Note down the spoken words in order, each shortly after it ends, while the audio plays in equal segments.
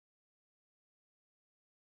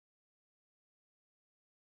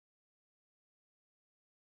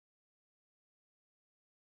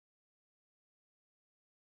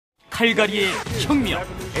칼갈이의 혁명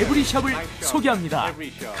에브리샵을 소개합니다.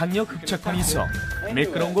 강력 흡착판이 있어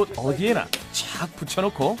매끄러운 곳 어디에나 착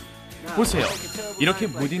붙여놓고 보세요. 이렇게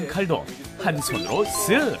무딘 칼도 한 손으로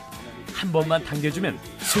쓱 한 번만 당겨주면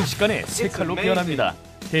순식간에 세 칼로 변합니다.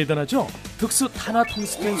 대단하죠? 특수 탄화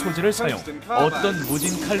텅스텐 소재를 사용, 어떤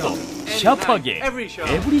무딘 칼도 샤프하게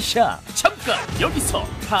에브리샵. 잠깐 여기서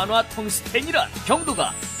탄화 텅스텐이란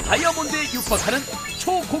경도가 다이아몬드에 육박하는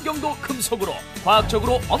초고경도 금속으로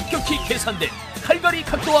과학적으로 엄격히 계산된 칼갈이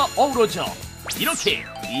각도와 어우러져 이렇게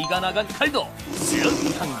이가 나간 칼도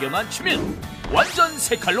쓱 당겨만 주면 완전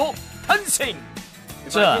새 칼로 탄생.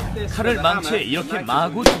 자, 칼을 망치에 이렇게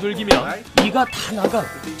마구 두들기면 이가 다 나가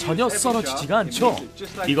전혀 썰어지지가 않죠.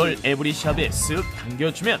 이걸 에브리샵에 쓱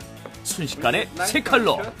당겨주면 순식간에 새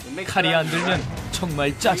칼로. 칼이 안 들면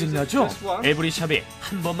정말 짜증나죠? 에브리샵에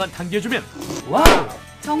한 번만 당겨주면 와우!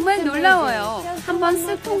 정말 놀라워요. 한번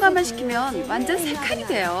쓱 통과만 시키면 완전 새 칼이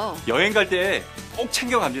돼요. 여행 갈 때 꼭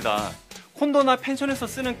챙겨갑니다. 콘도나 펜션에서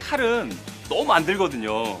쓰는 칼은 너무 안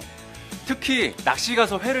들거든요. 특히 낚시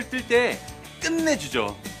가서 회를 뜰 때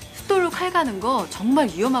끝내주죠. 숫돌로 칼 가는 거 정말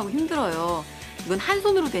위험하고 힘들어요. 이건 한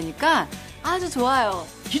손으로 되니까 아주 좋아요.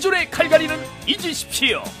 기존의 칼갈이는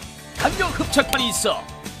잊으십시오. 강력 흡착판이 있어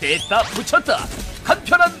뗐다 붙였다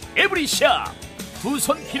간편한 에브리샵. 두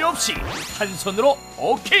손 필요 없이 한 손으로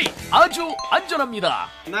오케이. 아주 안전합니다.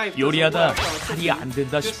 요리하다 칼이 안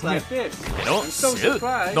된다 싶으면 그대로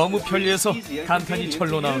쓱. 너무 편리해서 감탄이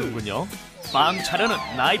절로 나오는군요. 빵 자르는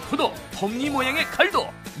나이프도 톱니 모양의 칼도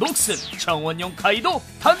녹슨 정원용 가위도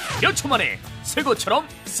단 몇 초 만에 새 것처럼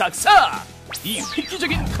싹싹. 이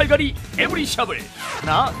획기적인 칼갈이 에브리샵을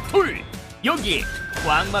하나 둘 여기에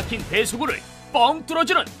꽉 막힌 배수구를 뻥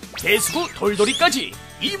뚫어주는 배수구 돌돌이까지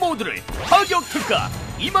이 모드를 가격 특가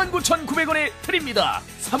 29,900원에 드립니다.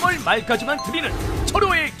 3월 말까지만 드리는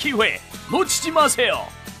절호의 기회 놓치지 마세요.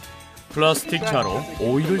 플라스틱 자로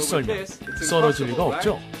오일을 썰면 썰어질 리가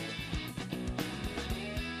없죠.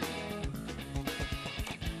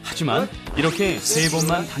 하지만 이렇게 세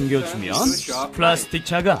번만 당겨주면 플라스틱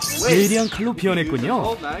자가 예리한 칼로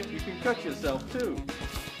변했군요.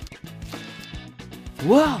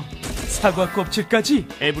 와우! 사과 껍질까지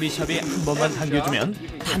에브리샵에 한 번만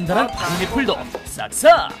당겨주면 단단한 파인애플도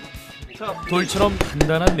싹싹. 돌처럼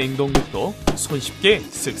단단한 냉동육도 손쉽게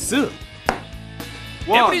쓱쓱.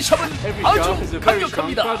 에브리샵은 아주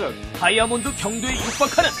강력합니다. 다이아몬드 경도에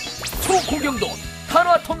육박하는 초고경도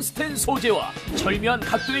탄화 텅스텐 소재와 절묘한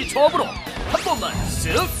각도의 조합으로 한 번만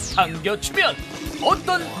쓱 당겨주면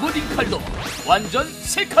어떤 무딘 칼도 완전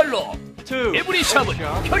새 칼로. 에브리샵은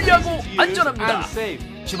편리하고 안전합니다.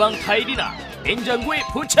 주방 타일이나 냉장고에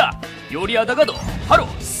부착, 요리하다가도 바로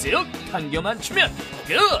쓱 당겨만 주면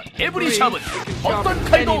에브리샵은 어떤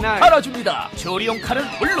칼도 갈아줍니다. 조리용 칼은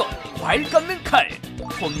물론 과일 깎는 칼,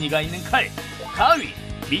 톱니가 있는 칼, 가위,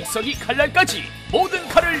 믹서기 칼날까지 모든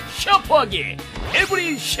칼을 샤프하게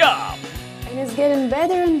에브리샵. And it's getting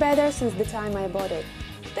better and better since the time I bought it.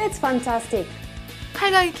 That's fantastic.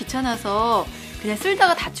 칼 가기 귀찮아서 그냥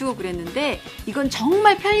쓸다가 다치고 그랬는데 이건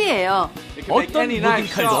정말 편리해요. 어떤 모든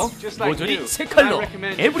칼도 모조리 새 칼로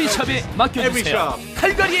에브리샵에 맡겨주세요.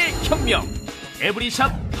 칼갈이의 혁명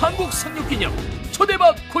에브리샵 한국 상륙기념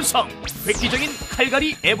초대박 구성. 획기적인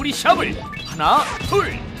칼갈이 에브리샵을 하나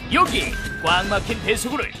둘 여기 꽉 막힌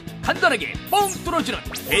배수구를 간단하게 뻥 뚫어주는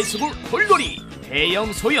배수구 돌돌이.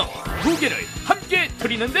 대형 소형 두 개를 함께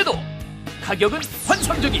드리는데도 가격은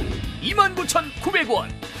환상적인 29,900원.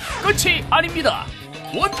 끝이 아닙니다.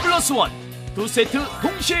 1+1 두 세트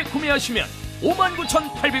동시에 구매하시면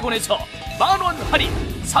 59,800원에서 만원 할인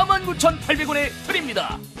 49,800원에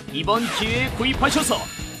드립니다. 이번 기회에 구입하셔서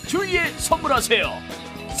주위에 선물하세요.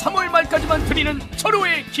 3월 말까지만 드리는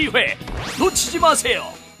절호의 기회 놓치지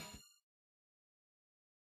마세요.